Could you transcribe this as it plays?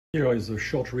Here is a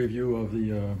short review of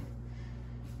the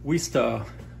WEESTA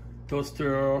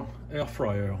toaster air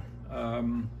fryer.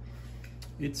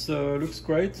 It looks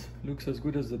great, looks as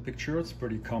good as the picture. It's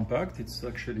pretty compact. It's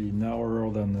actually narrower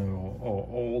than our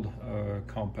old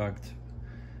compact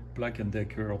Black &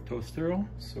 Decker toaster.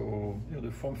 So the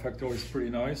form factor is pretty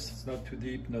nice. It's not too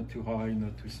deep, not too high,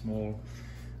 not too small,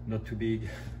 not too big.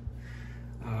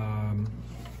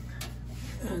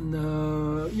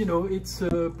 It's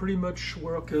pretty much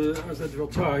work as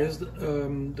advertised.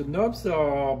 The knobs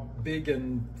are big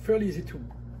and fairly easy to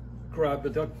grab,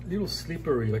 but they're a little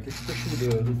slippery, like especially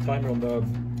the timer knob.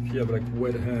 If you have like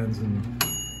wet hands, and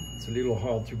it's a little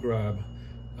hard to grab.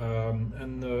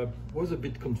 Was a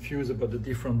bit confused about the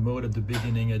different mode at the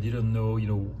beginning. I didn't know,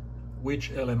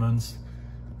 which elements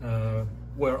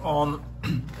were on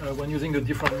when using the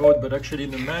different mode, but actually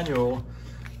in the manual,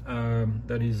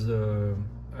 that is,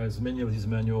 as many of these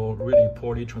manuals really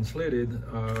poorly translated,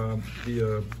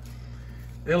 the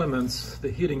elements, the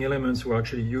heating elements who are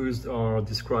actually used are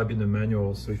described in the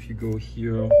manual. So if you go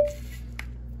here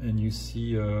and you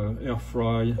see air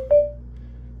fry,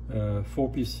 4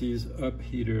 pieces, up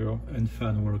heater and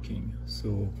fan working.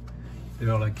 So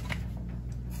there are like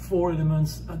 4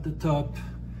 elements at the top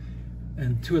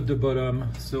and 2 at the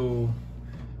bottom. So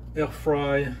air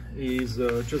fry is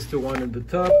just the one at the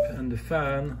top, and the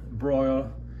fan, broil,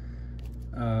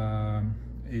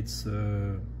 it's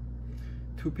 2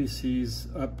 pieces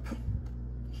up,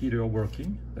 heater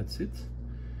working, that's it.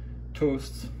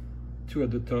 Toast, 2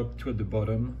 at the top, 2 at the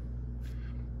bottom.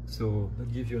 So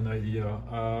that gives you an idea.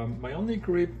 My only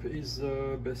grip is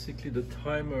basically the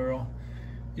timer.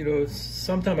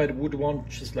 Sometimes I would want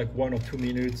just like 1 or 2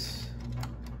 minutes.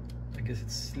 I guess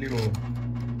it's a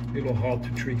little hard to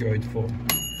trigger it for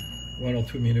 1 or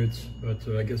 2 minutes, but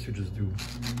I guess you just do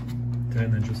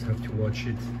 10 and just have to watch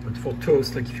it. But for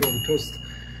toast, like if you want to toast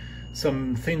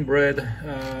some thin bread,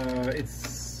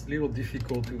 it's a little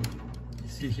difficult to. You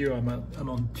see here I'm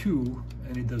on 2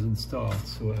 and it doesn't start,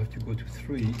 so I have to go to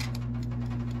 3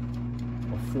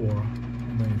 or 4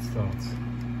 and then it starts.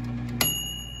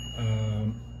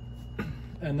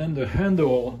 And then the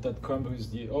handle that comes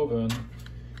with the oven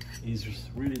is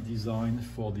really designed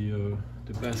for the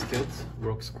basket.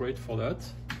 Works great for that,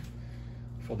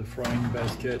 for the frying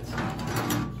basket.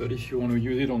 But if you want to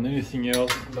use it on anything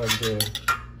else, like the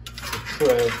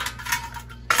tray,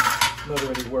 not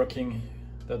really working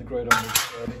that great on the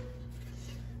tray.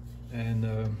 And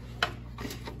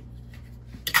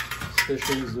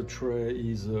especially if the tray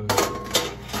is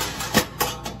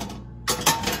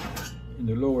in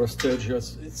the lower stage, you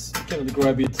cannot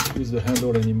grab it with the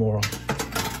handle anymore.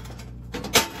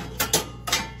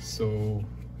 So,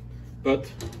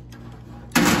 but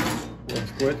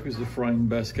works great with the frying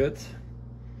basket.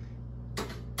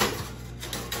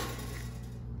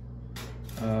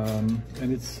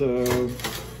 And it's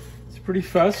pretty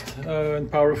fast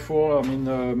and powerful. I mean,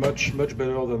 much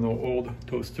better than our old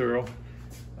toaster.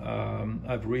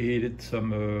 I've reheated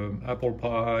some apple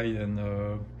pie and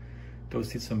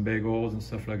toasted some bagels and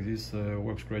stuff like this.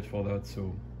 Works great for that.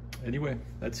 So anyway,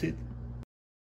 that's it.